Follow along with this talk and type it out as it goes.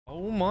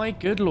Oh my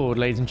good lord,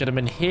 ladies and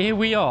gentlemen, here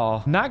we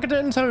are. Nacht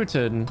and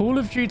Untoten, Call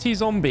of Duty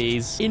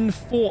Zombies in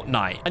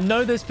Fortnite. I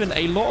know there's been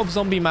a lot of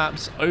zombie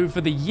maps over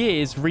the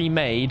years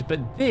remade,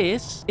 but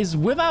this is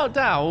without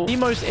doubt the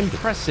most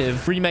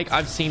impressive remake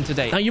I've seen to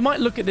date. Now, you might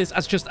look at this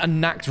as just a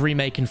Nacht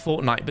remake in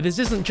Fortnite, but this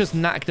isn't just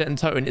Nacht and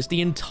Untoten. It's the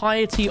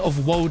entirety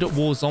of World at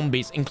War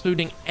Zombies,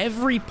 including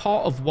every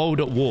part of World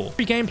at War.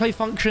 Every gameplay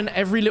function,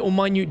 every little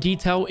minute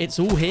detail, it's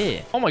all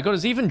here. Oh my god,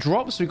 there's even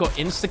drops. We've got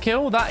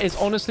insta-kill. That is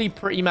honestly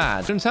pretty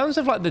mad. In terms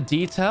of like the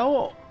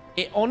detail,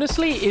 it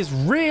honestly is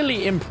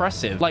really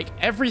impressive. Like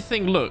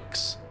everything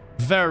looks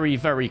very,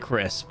 very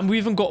crisp. And we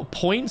even got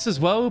points as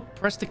well.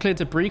 Press to clear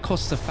debris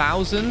costs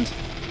 1,000.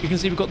 You can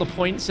see we've got the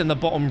points in the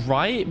bottom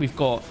right. We've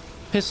got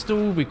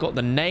pistol. We've got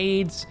the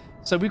nades.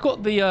 So we've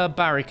got the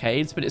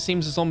barricades, but it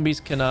seems the zombies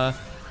can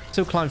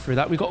still climb through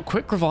that. We've got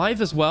quick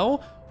revive as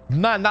well.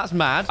 Man, that's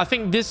mad. I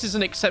think this is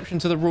an exception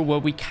to the rule where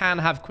we can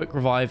have quick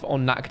revive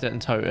on Nacht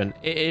and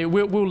Untoten.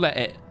 We'll let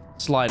it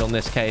slide on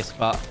this case,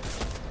 but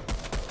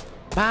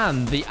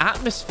man, the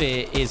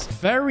atmosphere is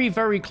very,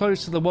 very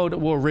close to the World at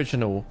War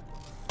original.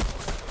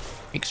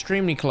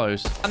 Extremely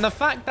close. And the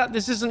fact that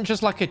this isn't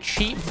just like a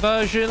cheap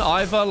version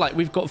either, like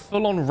we've got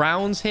full-on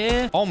rounds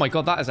here. Oh my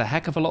god, that is a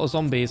heck of a lot of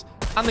zombies.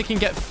 And they can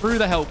get through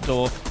the help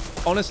door.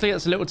 Honestly,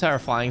 it's a little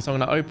terrifying, so I'm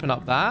going to open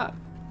up that.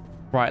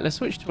 Right, let's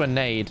switch to a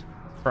nade.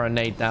 Throw a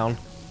nade down.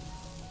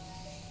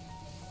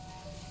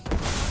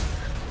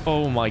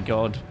 Oh my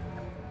god.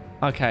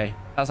 Okay,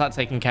 that's that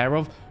taken care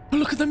of. But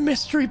look at the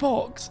mystery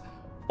box.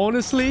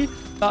 Honestly,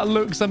 that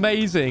looks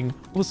amazing.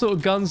 What sort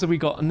of guns have we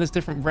got? And there's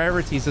different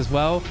rarities as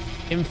well.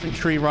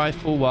 Infantry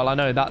rifle. Well, I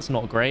know that's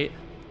not great.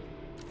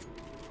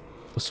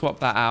 We'll swap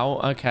that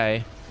out.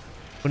 Okay.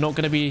 We're not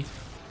going to be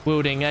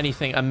wielding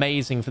anything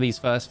amazing for these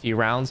first few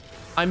rounds.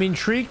 I'm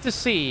intrigued to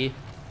see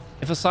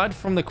if, aside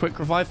from the quick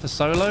revive for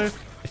solo,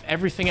 if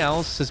everything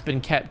else has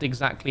been kept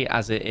exactly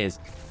as it is.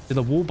 Do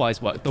the wall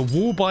buys work? The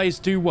wall buys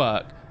do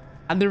work.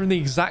 And they're in the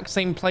exact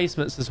same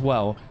placements as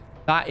well.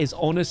 That is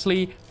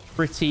honestly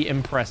pretty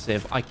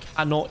impressive. I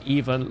cannot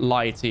even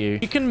lie to you.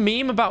 You can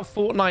meme about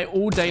Fortnite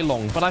all day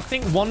long, but I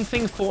think one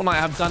thing Fortnite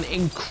have done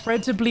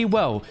incredibly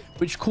well,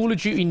 which Call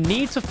of Duty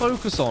need to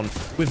focus on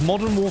with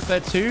Modern Warfare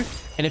 2,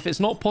 and if it's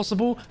not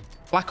possible,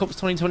 Black Ops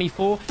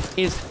 2024,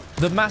 is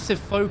the massive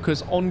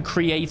focus on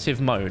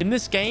creative mode. In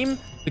this game,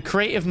 the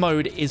creative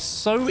mode is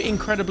so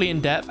incredibly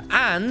in-depth,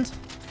 and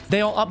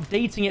they are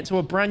updating it to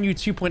a brand new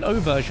 2.0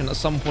 version at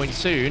some point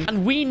soon.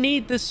 And we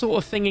need this sort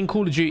of thing in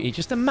Call of Duty.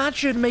 Just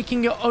imagine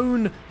making your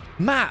own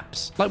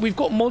maps. Like, we've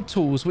got mod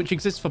tools which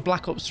exist for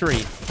Black Ops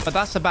 3, but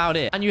that's about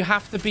it. And you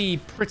have to be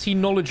pretty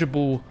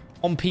knowledgeable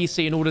on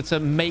PC in order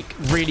to make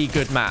really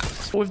good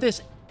maps. But with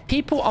this,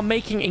 people are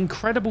making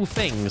incredible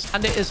things,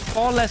 and it is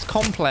far less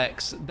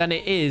complex than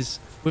it is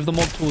with the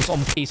mod tools on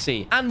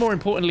PC. And more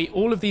importantly,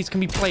 all of these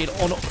can be played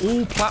on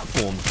all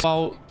platforms,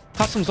 while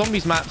custom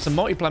zombies maps and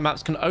multiplayer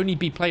maps can only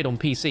be played on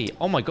PC.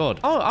 Oh my god.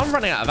 Oh, I'm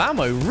running out of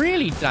ammo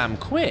really damn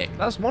quick.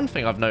 That's one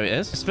thing I've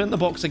noticed. Spin the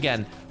box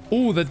again.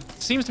 Oh, there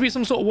seems to be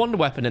some sort of wonder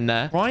weapon in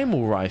there.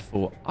 Primal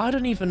rifle. I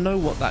don't even know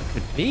what that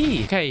could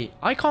be. Okay,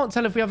 I can't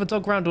tell if we have a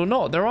dog round or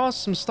not. There are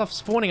some stuff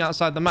spawning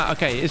outside the map.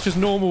 Okay, it's just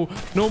normal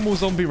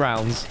zombie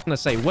rounds. I'm gonna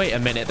say, wait a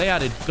minute. They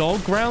added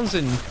dog rounds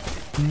in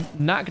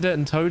Nacht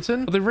and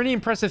Untoten. But the really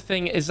impressive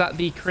thing is that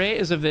the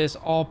creators of this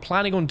are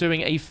planning on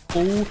doing a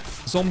full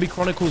Zombie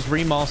Chronicles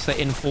remaster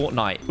in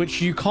Fortnite, which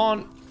you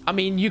can't, I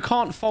mean, you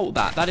can't fault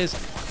that. That is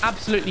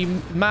absolutely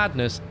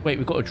madness. Wait,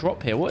 we've got a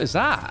drop here. What is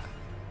that?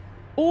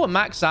 Oh, a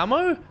max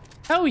ammo?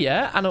 Hell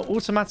yeah. And an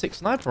automatic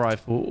sniper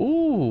rifle.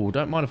 Ooh,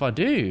 don't mind if I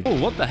do. Oh,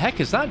 what the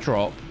heck is that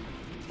drop?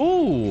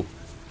 Ooh,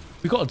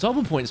 we got a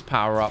double points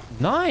power up.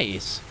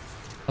 Nice.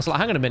 I was like,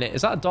 hang on a minute.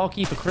 Is that a Dark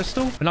Ether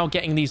crystal? We're now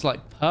getting these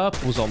like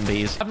purple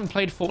zombies. I haven't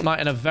played Fortnite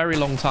in a very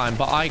long time,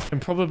 but I can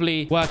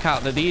probably work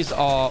out that these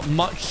are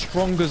much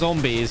stronger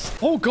zombies.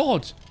 Oh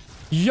god.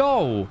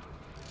 Yo.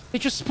 They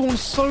just spawn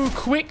so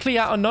quickly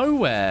out of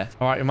nowhere.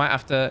 All right, we might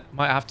have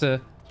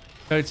to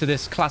go to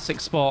this classic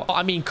spot.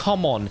 I mean,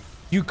 come on.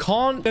 You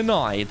can't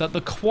deny that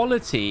the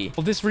quality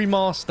of this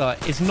remaster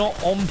is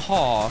not on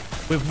par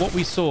with what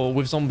we saw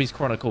with Zombies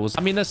Chronicles.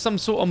 I mean, there's some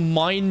sort of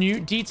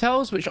minute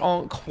details which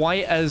aren't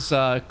quite as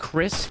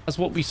crisp as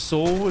what we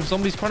saw with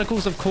Zombies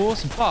Chronicles, of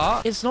course,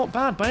 but it's not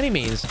bad by any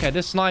means. Okay,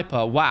 this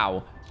sniper,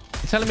 wow.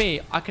 You're telling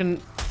me I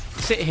can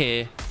sit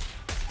here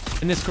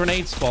in this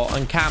grenade spot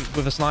and camp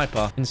with a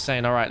sniper?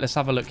 Insane. All right, let's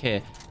have a look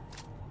here.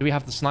 Do we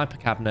have the sniper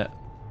cabinet?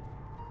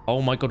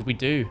 Oh my god, we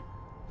do.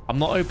 I'm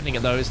not opening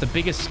it though. It's the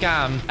biggest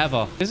scam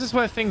ever. This is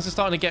where things are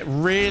starting to get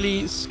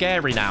really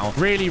scary now.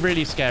 Really,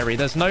 really scary.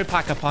 There's no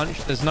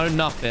pack-a-punch. There's no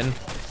nothing.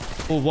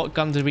 Oh, what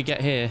gun did we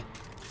get here?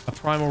 A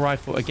primal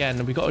rifle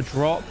again. We got a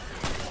drop.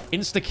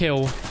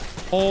 Insta-kill.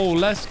 Oh,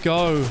 let's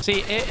go.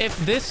 See, if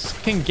this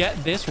can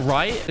get this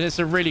right, then it's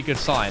a really good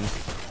sign.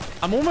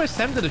 I'm almost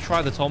tempted to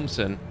try the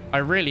Thompson. I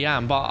really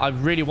am, but I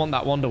really want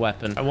that wonder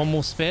weapon. One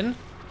more spin.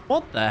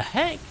 What the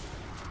heck?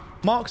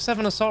 Mark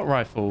 7 assault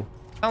rifle.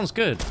 Sounds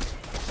good.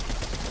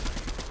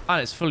 And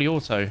it's fully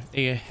auto.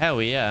 Yeah,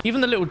 hell yeah. Even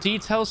the little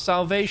details,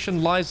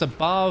 salvation lies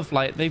above,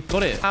 like they've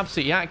got it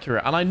absolutely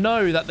accurate. And I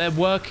know that they're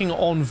working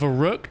on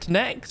Verruckt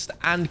next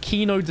and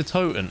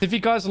Untoten. If you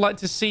guys would like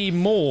to see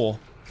more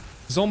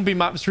zombie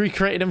maps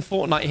recreated in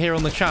Fortnite here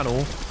on the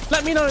channel,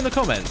 let me know in the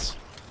comments.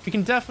 We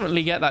can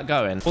definitely get that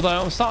going. Although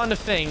I'm starting to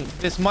think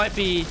this might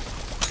be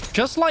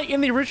just like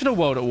in the original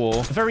World at War,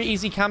 a very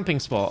easy camping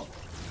spot.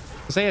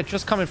 Because they are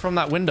just coming from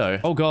that window.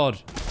 Oh God.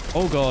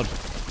 Oh God.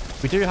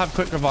 We do have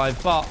quick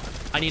revive, but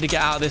I need to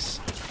get out of this.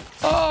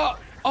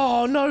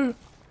 Oh no.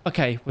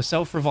 Okay, we're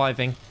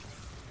self-reviving.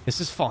 This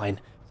is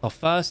fine. It's our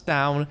first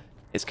down.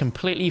 It's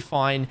completely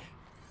fine.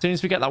 As soon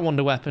as we get that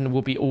wonder weapon,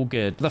 we'll be all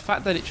good. The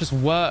fact that it just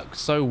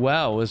works so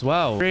well as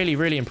well. Really,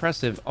 really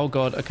impressive. Oh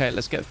God. Okay,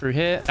 let's get through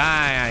here.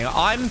 Dang.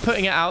 I'm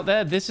putting it out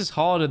there. This is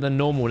harder than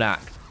normal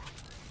Nacht.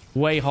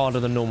 Way harder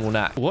than normal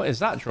Nacht. What is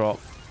that drop?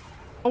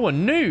 Oh, a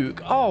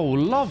nuke. Oh,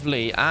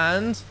 lovely.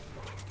 And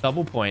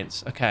double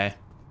points. Okay.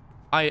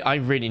 I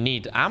really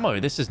need ammo.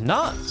 This is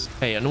nuts.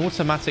 Okay, an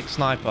automatic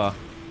sniper.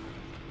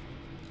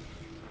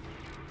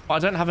 But I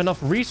don't have enough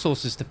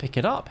resources to pick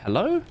it up.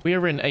 Hello? We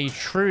are in a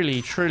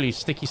truly, truly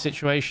sticky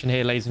situation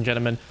here, ladies and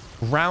gentlemen.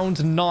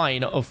 Round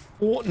 9 of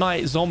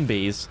Fortnite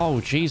zombies. Oh,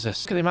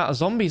 Jesus. Look at the amount of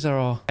zombies there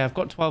are. Okay, I've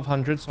got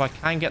 1,200, so I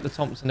can get the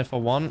Thompson if I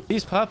want.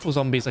 These purple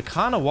zombies are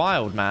kind of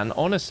wild, man.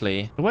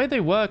 Honestly, the way they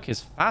work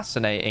is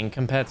fascinating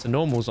compared to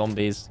normal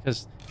zombies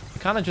because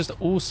they're kind of just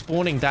all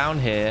spawning down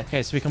here.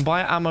 Okay, so we can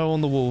buy ammo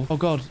on the wall. Oh,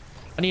 God.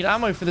 I need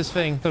ammo for this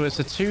thing. So it's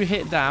a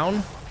 2-hit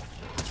down.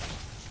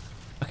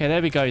 Okay,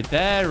 there we go.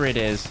 There it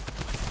is.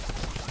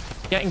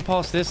 Getting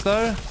past this,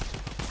 though.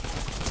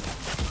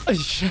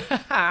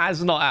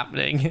 It's not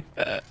happening.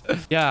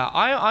 Yeah,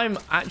 I'm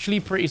actually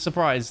pretty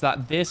surprised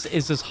that this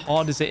is as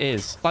hard as it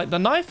is. Like, the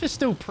knife is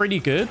still pretty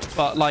good,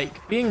 but,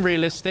 like, being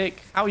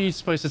realistic, how are you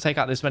supposed to take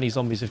out this many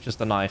zombies with just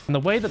a knife? And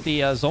the way that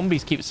the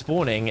zombies keep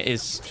spawning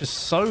is just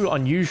so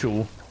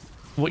unusual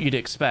for what you'd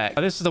expect.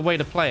 This is the way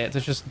to play it,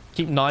 to just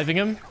keep knifing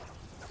them.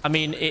 I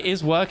mean, it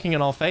is working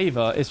in our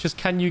favor. It's just,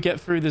 can you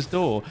get through this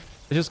door?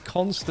 They're just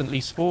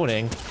constantly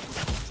spawning.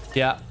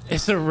 Yeah,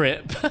 it's a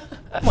rip.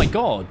 Oh my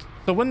God.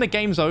 So when the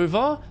game's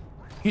over,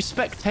 you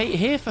spectate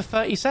here for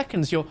 30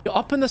 seconds. You're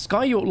up in the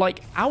sky. You're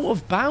like out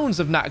of bounds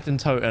of Nacht and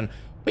Toten.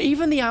 But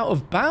even the out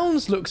of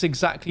bounds looks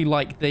exactly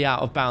like the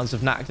out of bounds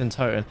of Nacht and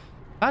Toten.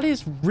 That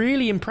is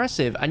really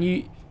impressive. And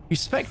you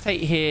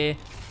spectate here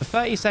for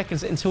 30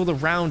 seconds until the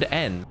round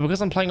ends.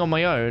 Because I'm playing on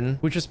my own,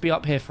 we'll just be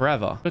up here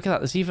forever. Look at that.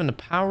 There's even a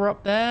power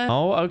up there.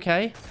 Oh,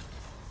 okay.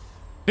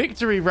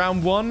 Victory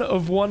round 1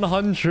 of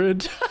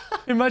 100.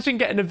 Imagine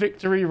getting a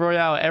victory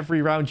royale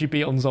every round you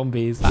beat on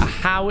zombies.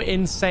 How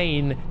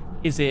insane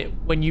is it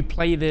when you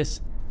play this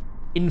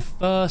in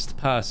first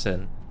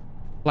person?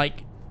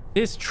 Like,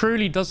 this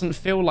truly doesn't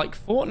feel like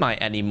Fortnite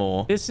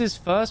anymore. This is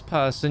first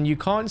person. You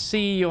can't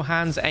see your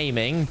hands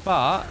aiming,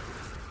 but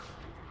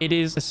it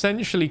is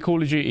essentially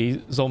Call of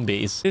Duty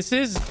Zombies. This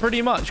is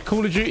pretty much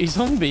Call of Duty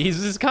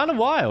Zombies. It's kind of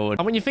wild.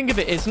 And when you think of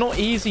it, it's not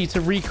easy to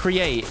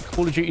recreate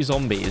Call of Duty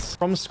Zombies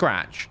from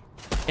scratch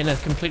in a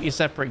completely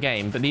separate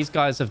game, but these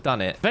guys have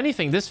done it. If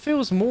anything, this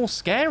feels more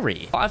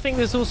scary. I think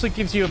this also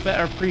gives you a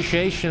better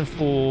appreciation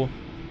for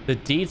the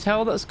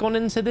detail that's gone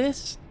into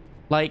this.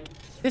 Like,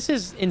 this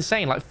is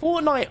insane. Like,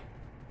 Fortnite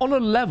on a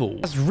level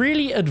has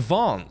really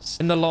advanced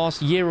in the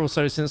last year or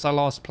so since I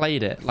last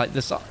played it. Like,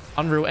 this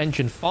Unreal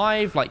Engine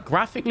 5, like,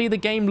 graphically the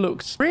game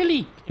looks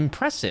really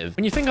impressive.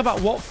 When you think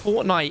about what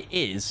Fortnite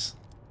is,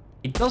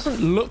 it doesn't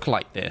look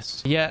like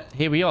this. Yeah,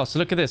 here we are. So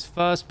look at this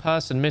first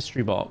person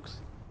mystery box.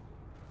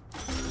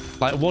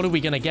 Like, what are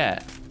we gonna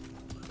get?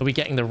 Are we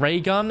getting the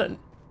ray gun?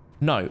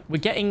 No, we're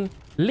getting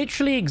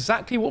literally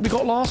exactly what we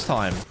got last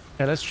time.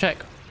 Okay, let's check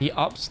the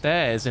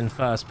upstairs in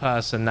first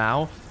person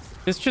now.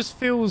 This just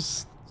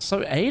feels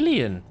so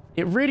alien.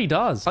 It really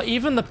does. Like,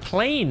 even the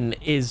plane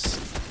is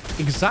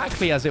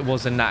exactly as it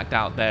was in Nacht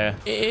out there.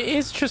 It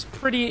is just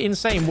pretty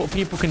insane what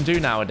people can do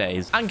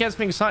nowadays, and gets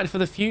me excited for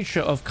the future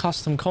of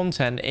custom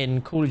content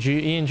in Call of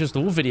Duty and just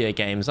all video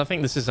games. I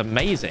think this is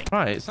amazing.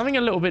 Right, something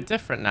a little bit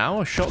different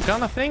now. A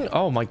shotgun, I think.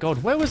 Oh my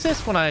God, where was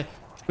this when I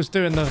was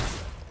doing the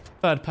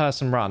third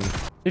person run?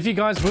 If you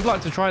guys would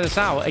like to try this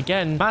out,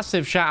 again,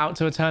 massive shout out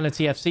to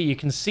Eternity FC. You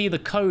can see the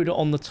code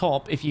on the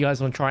top if you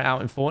guys want to try it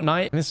out in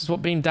Fortnite. And this is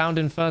what being downed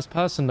in first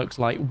person looks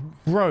like.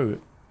 Bro,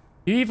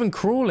 you're even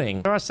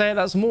crawling. Dare I say it,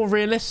 that's more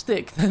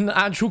realistic than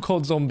actual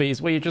COD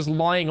Zombies, where you're just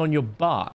lying on your butt.